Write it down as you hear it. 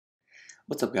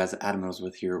What's up guys, Adam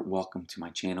Ellsworth here. Welcome to my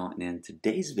channel, and in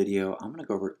today's video I'm going to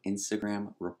go over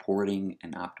Instagram reporting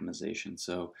and optimization.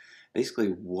 So basically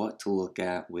what to look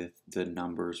at with the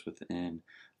numbers within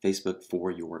Facebook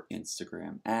for your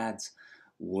Instagram ads,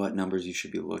 what numbers you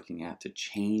should be looking at to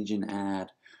change an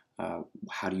ad,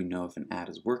 how do you know if an ad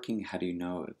is working, how do you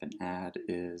know if an ad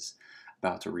is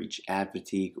about to reach ad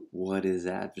fatigue, what is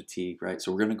ad fatigue, right?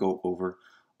 So we're going to go over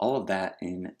all of that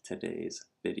in today's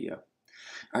video.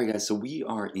 Alright guys, so we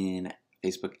are in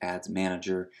Facebook Ads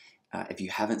Manager. If you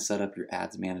haven't set up your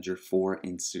Ads Manager for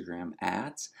Instagram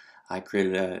ads, I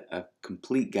created a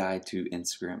complete guide to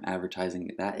Instagram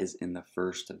advertising. That is in the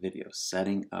first video,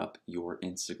 setting up your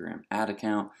Instagram ad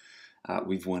account.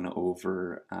 We've went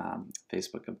over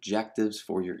Facebook objectives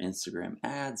for your Instagram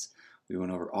ads. We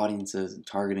went over audiences and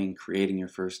targeting, creating your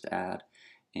first ad,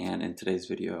 and in today's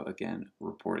video, again,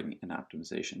 reporting and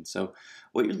optimization. So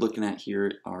what you're looking at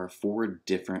here are 4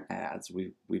 different ads.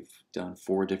 We've done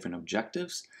 4 different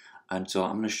objectives, and so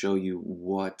I'm going to show you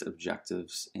what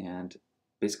objectives and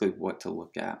basically what to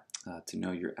look at to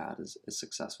know your ad is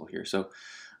successful here. So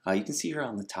you can see here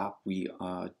on the top we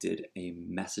did a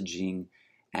messaging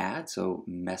ad. So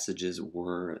messages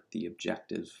were the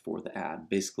objectives for the ad.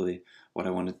 Basically what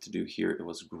I wanted to do here, it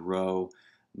was grow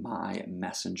my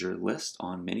messenger list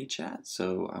on ManyChat.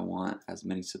 So I want as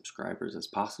many subscribers as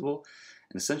possible,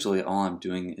 and essentially all I'm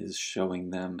doing is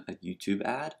showing them a YouTube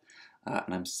ad,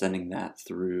 and I'm sending that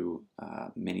through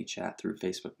ManyChat through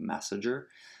Facebook Messenger,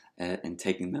 and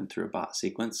taking them through a bot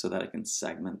sequence so that I can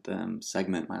segment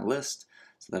my list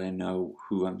so that I know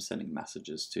who I'm sending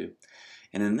messages to.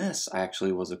 And in this, I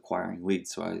actually was acquiring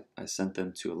leads. So I sent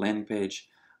them to a landing page,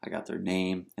 I got their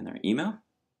name and their email,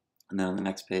 and then on the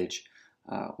next page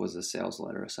was a sales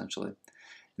letter essentially.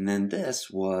 And then this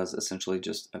was essentially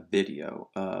just a video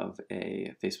of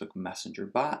a Facebook Messenger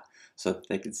bot so that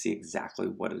they could see exactly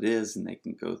what it is and they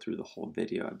can go through the whole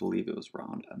video. I believe it was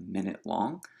around a minute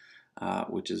long,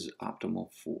 which is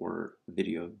optimal for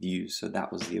video views. So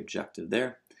that was the objective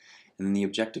there. And then the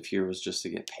objective here was just to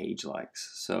get page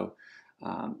likes. So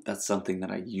that's something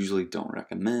that I usually don't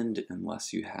recommend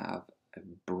unless you have a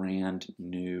brand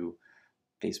new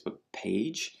Facebook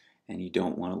page and you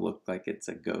don't want to look like it's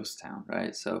a ghost town,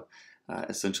 right? So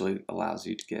essentially allows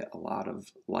you to get a lot of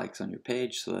likes on your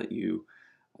page so that you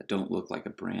don't look like a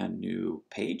brand new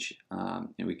page, and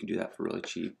we can do that for really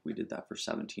cheap. We did that for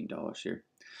 $17 here.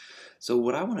 So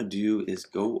what I want to do is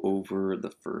go over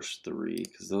the first 3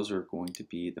 because those are going to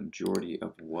be the majority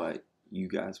of what you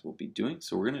guys will be doing.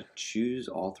 So we're going to choose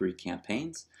all 3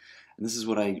 campaigns, and this is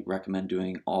what I recommend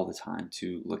doing all the time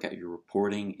to look at your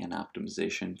reporting and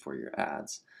optimization for your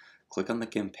ads. Click on the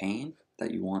campaign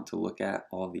that you want to look at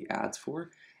all the ads for,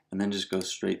 and then just go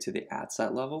straight to the ad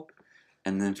set level.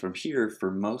 And then from here, for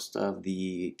most of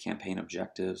the campaign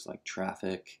objectives like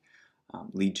traffic,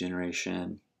 lead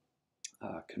generation,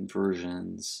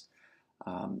 conversions,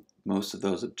 most of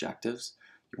those objectives,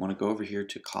 you want to go over here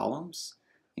to columns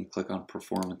and click on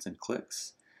performance and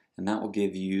clicks, and that will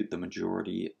give you the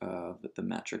majority of the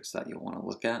metrics that you'll want to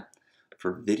look at.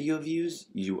 For video views,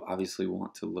 you obviously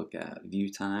want to look at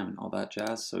view time and all that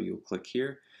jazz, so you'll click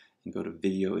here and go to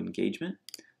video engagement.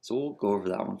 So we'll go over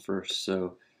that one first.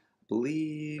 So I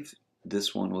believe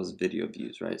this one was video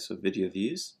views, right? So video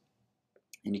views,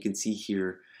 and you can see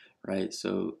here, right,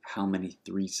 so how many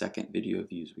 3-second video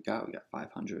views we got. We got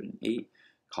 508.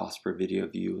 Cost per video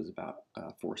view was about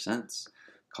 4 cents.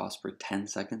 Cost per 10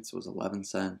 seconds was 11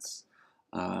 cents.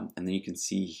 And then you can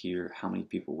see here how many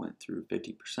people went through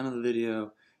 50% of the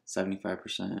video,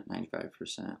 75%,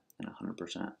 95%, and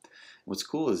 100%. What's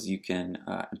cool is you can,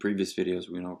 in previous videos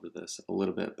we went over this a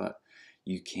little bit, but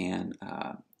you can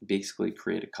basically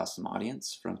create a custom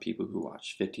audience from people who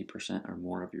watch 50% or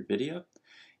more of your video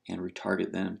and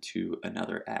retarget them to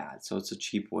another ad. So it's a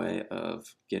cheap way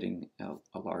of getting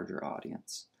a larger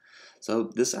audience. So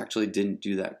this actually didn't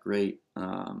do that great,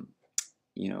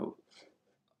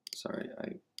 sorry,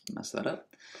 I messed that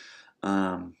up.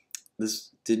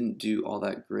 This didn't do all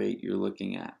that great. You're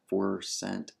looking at 4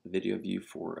 cent video view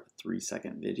for a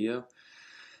 3-second video.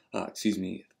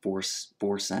 4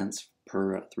 cents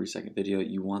per 3-second video.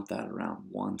 You want that around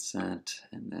 1 cent,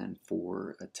 and then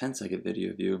for a 10-second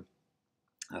video view,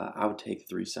 I would take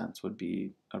 3 cents would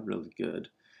be a really good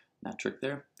metric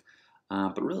there.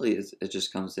 But really, it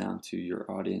just comes down to your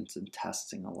audience and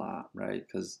testing a lot, right?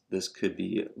 Because this could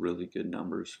be really good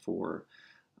numbers for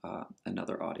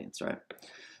another audience, right?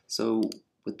 So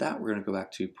with that, we're going to go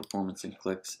back to performance and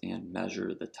clicks and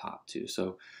measure the top 2.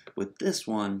 So with this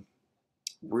one,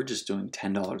 we're just doing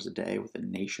 $10 a day with a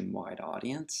nationwide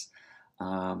audience.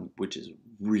 which is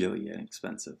really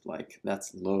inexpensive. Like,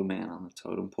 that's low man on the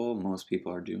totem pole. Most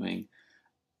people are doing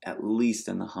at least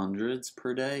in the hundreds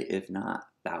per day, if not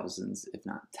thousands, if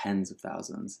not tens of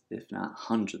thousands, if not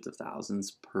hundreds of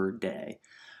thousands per day,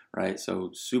 right?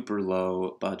 So super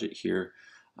low budget here.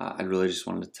 I really just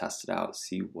wanted to test it out,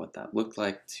 see what that looked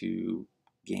like to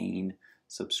gain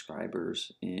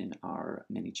subscribers in our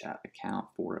ManyChat account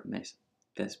for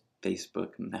this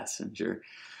Facebook Messenger.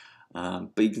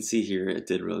 But you can see here it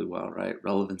did really well, right?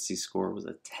 Relevancy score was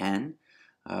a 10.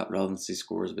 Relevancy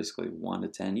score is basically 1 to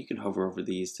 10. You can hover over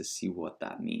these to see what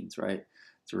that means, right?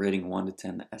 It's a rating 1 to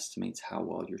 10 that estimates how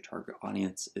well your target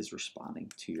audience is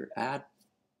responding to your ad.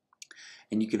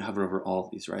 And you can hover over all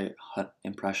of these, right?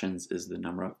 Impressions is the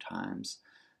number of times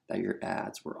that your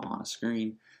ads were on a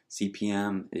screen.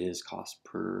 CPM is cost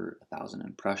per 1,000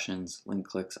 impressions. Link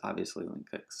clicks, obviously link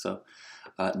clicks. So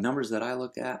numbers that I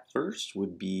look at first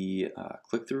would be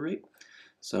click-through rate.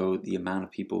 So the amount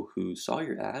of people who saw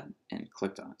your ad and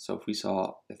clicked on it. So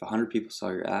if 100 people saw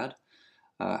your ad,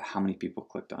 how many people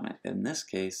clicked on it? In this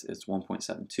case, it's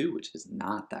 1.72, which is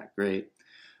not that great.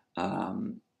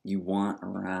 You want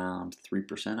around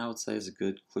 3%, I would say, is a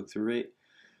good click-through rate.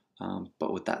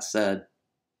 But with that said,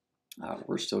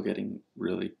 we're still getting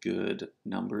really good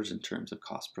numbers in terms of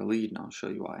cost per lead, and I'll show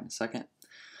you why in a second.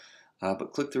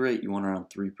 But click-through rate, you want around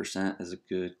 3% as a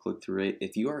good click-through rate.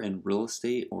 If you are in real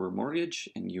estate or mortgage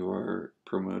and you're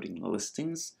promoting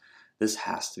listings, this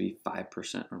has to be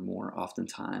 5% or more,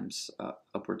 oftentimes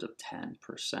upwards of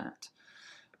 10%.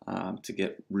 To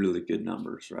get really good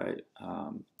numbers, right?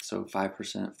 So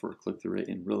 5% for click-through rate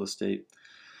in real estate.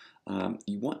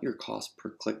 You want your cost per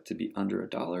click to be under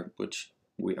 $1, which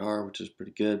we are, which is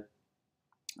pretty good.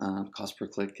 Cost per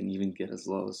click can even get as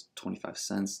low as 25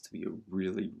 cents to be a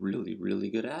really, really,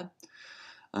 really good ad.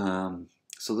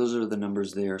 So those are the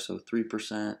numbers there. So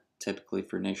 3% typically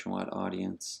for nationwide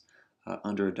audience,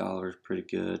 under $1 is pretty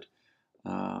good.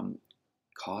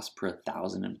 Cost per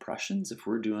 1,000 impressions, if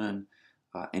we're doing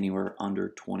anywhere under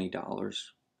 $20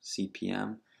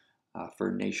 CPM for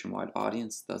a nationwide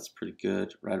audience, that's pretty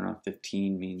good. Right around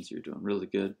 15 means you're doing really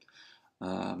good.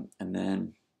 And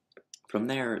then from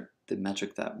there, the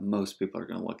metric that most people are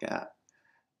going to look at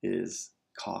is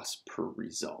cost per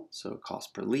result. So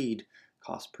cost per lead,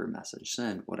 cost per message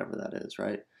sent, whatever that is,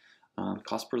 right?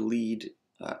 Cost per lead,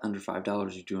 under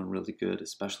 $5, you're doing really good,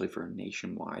 especially for a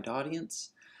nationwide audience.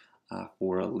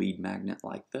 For a lead magnet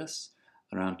like this,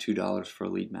 around $2 for a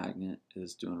lead magnet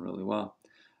is doing really well.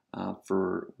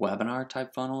 For webinar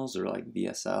type funnels or like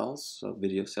VSLs, so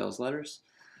video sales letters,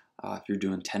 if you're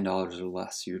doing $10 or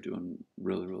less, you're doing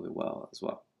really, really well as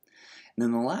well. And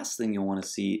then the last thing you'll want to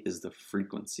see is the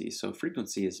frequency. So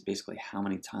frequency is basically how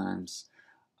many times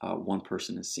one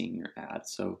person is seeing your ad.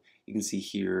 So you can see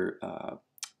here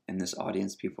in this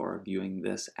audience, people are viewing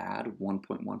this ad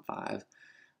 1.15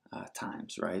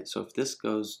 times, right? So if this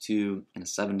goes to, in a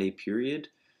 7-day period,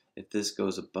 if this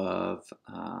goes above,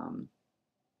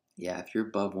 if you're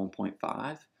above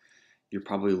 1.5, you're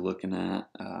probably looking at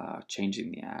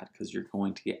changing the ad, because you're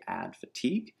going to get ad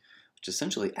fatigue, which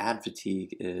essentially ad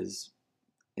fatigue is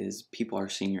people are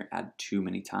seeing your ad too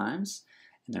many times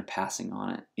and they're passing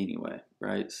on it anyway,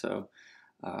 right? So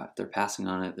if they're passing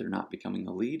on it, they're not becoming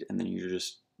a lead, and then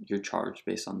you're charged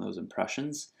based on those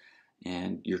impressions,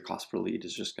 and your cost per lead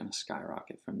is just going to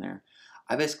skyrocket from there.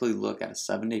 I basically look at a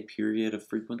 7-day period of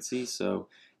frequency. So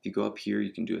if you go up here,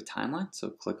 you can do a timeline. So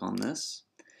click on this,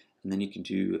 and then you can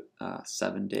do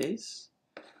 7 days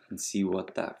and see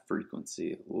what that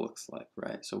frequency looks like,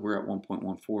 right? So we're at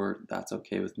 1.14. That's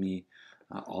okay with me.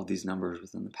 All these numbers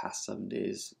within the past 7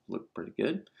 days look pretty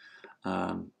good.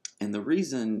 And the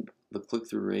reason the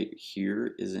click-through rate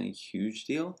here isn't a huge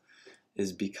deal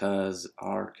is because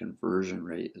our conversion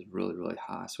rate is really, really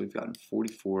high. So we've gotten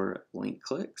 44 link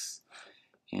clicks,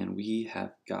 and we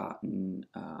have gotten,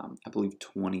 I believe,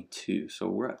 22. So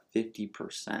we're at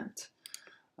 50%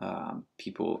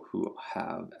 people who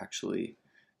have actually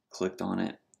clicked on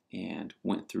it and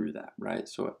went through that, right?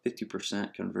 So at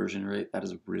 50% conversion rate, that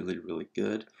is really, really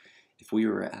good. If we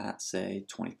were at, say,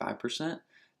 25%,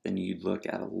 then you'd look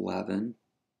at 11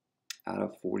 out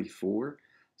of 44.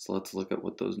 So let's look at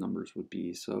what those numbers would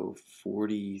be. So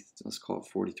let's call it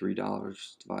 $43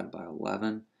 divided by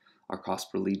 11. Our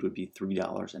cost per lead would be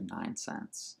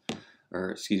 $3.09, or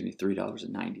excuse me,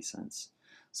 $3.90.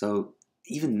 So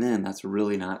even then, that's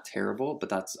really not terrible, but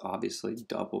that's obviously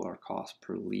double our cost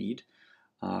per lead.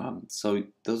 So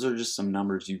those are just some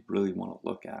numbers you really want to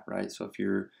look at, right? So if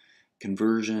your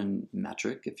conversion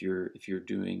metric, if you're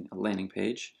doing a landing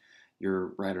page,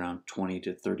 you're right around 20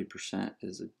 to 30%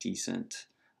 is a decent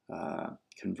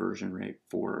conversion rate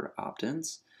for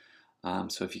opt-ins.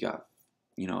 So if you got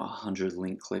 100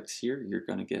 link clicks here, you're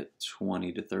going to get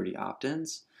 20 to 30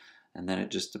 opt-ins, and then it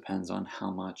just depends on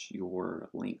how much your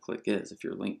link click is. If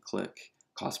your link click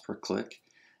cost per click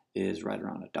is right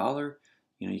around $1,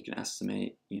 you can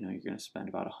estimate you're going to spend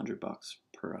about $100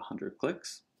 per 100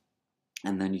 clicks,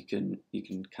 and then you can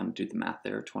kind of do the math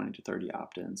there, 20 to 30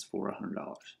 opt-ins for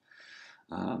 $100.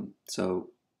 So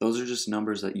those are just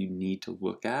numbers that you need to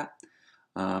look at,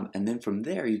 and then from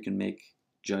there you can make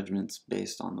judgments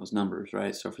based on those numbers,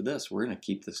 right? So for this, we're going to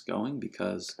keep this going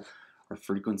because our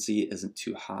frequency isn't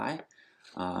too high.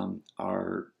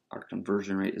 Our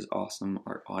conversion rate is awesome.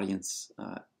 Our audience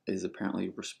is apparently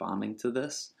responding to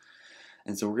this,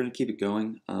 and so we're going to keep it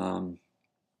going and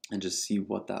just see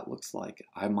what that looks like.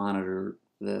 I monitor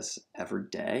this every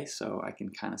day, so I can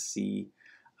kind of see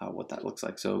what that looks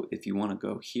like. So if you want to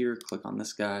go here, click on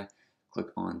this guy, click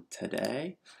on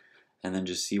today, and then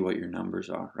just see what your numbers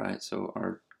are, right? So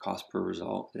our cost per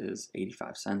result is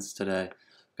 85 cents today.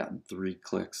 We've gotten 3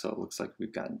 clicks, so it looks like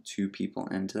we've gotten 2 people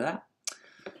into that.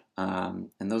 And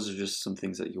those are just some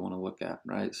things that you want to look at,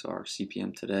 right? So our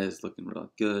CPM today is looking really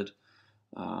good.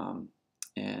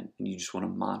 And you just want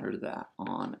to monitor that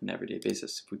on an everyday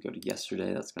basis. If we go to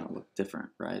yesterday, that's going to look different,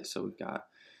 right? So we've got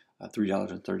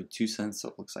 $3.32, so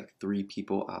it looks like 3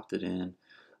 people opted in.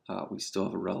 We still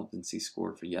have a relevancy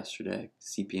score for yesterday.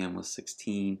 CPM was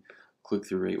 16,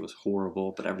 click-through rate was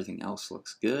horrible, but everything else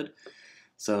looks good.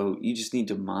 So you just need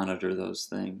to monitor those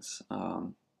things.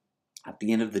 At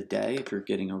the end of the day, if you're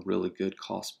getting a really good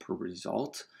cost per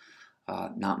result,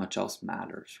 not much else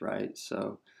matters, right?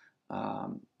 So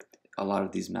a lot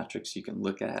of these metrics you can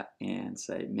look at and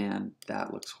say, man,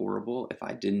 that looks horrible. If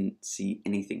I didn't see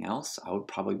anything else, I would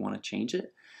probably want to change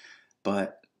it.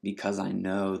 But because I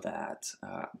know that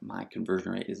my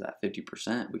conversion rate is at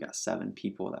 50%, we got 7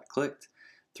 people that clicked,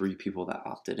 3 people that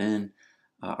opted in,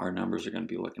 our numbers are going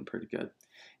to be looking pretty good.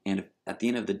 And if, at the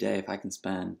end of the day, if I can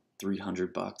spend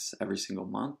 $300 every single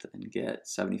month and get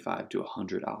 75 to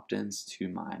 100 opt-ins to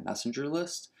my messenger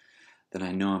list, then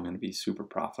I know I'm going to be super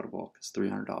profitable, because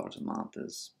 $300 a month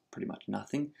is pretty much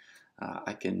nothing.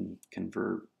 I can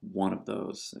convert one of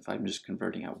those. If I'm just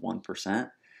converting at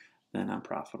 1%, then I'm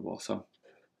profitable. So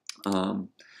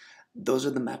those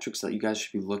are the metrics that you guys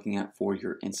should be looking at for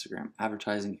your Instagram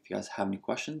advertising. If you guys have any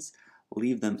questions,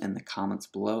 leave them in the comments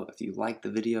below. If you like the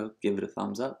video, give it a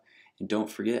thumbs up. And don't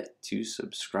forget to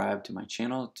subscribe to my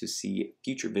channel to see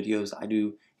future videos. I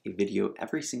do a video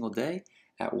every single day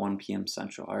at 1 p.m.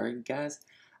 Central. Alright guys,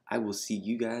 I will see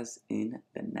you guys in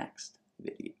the next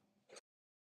video.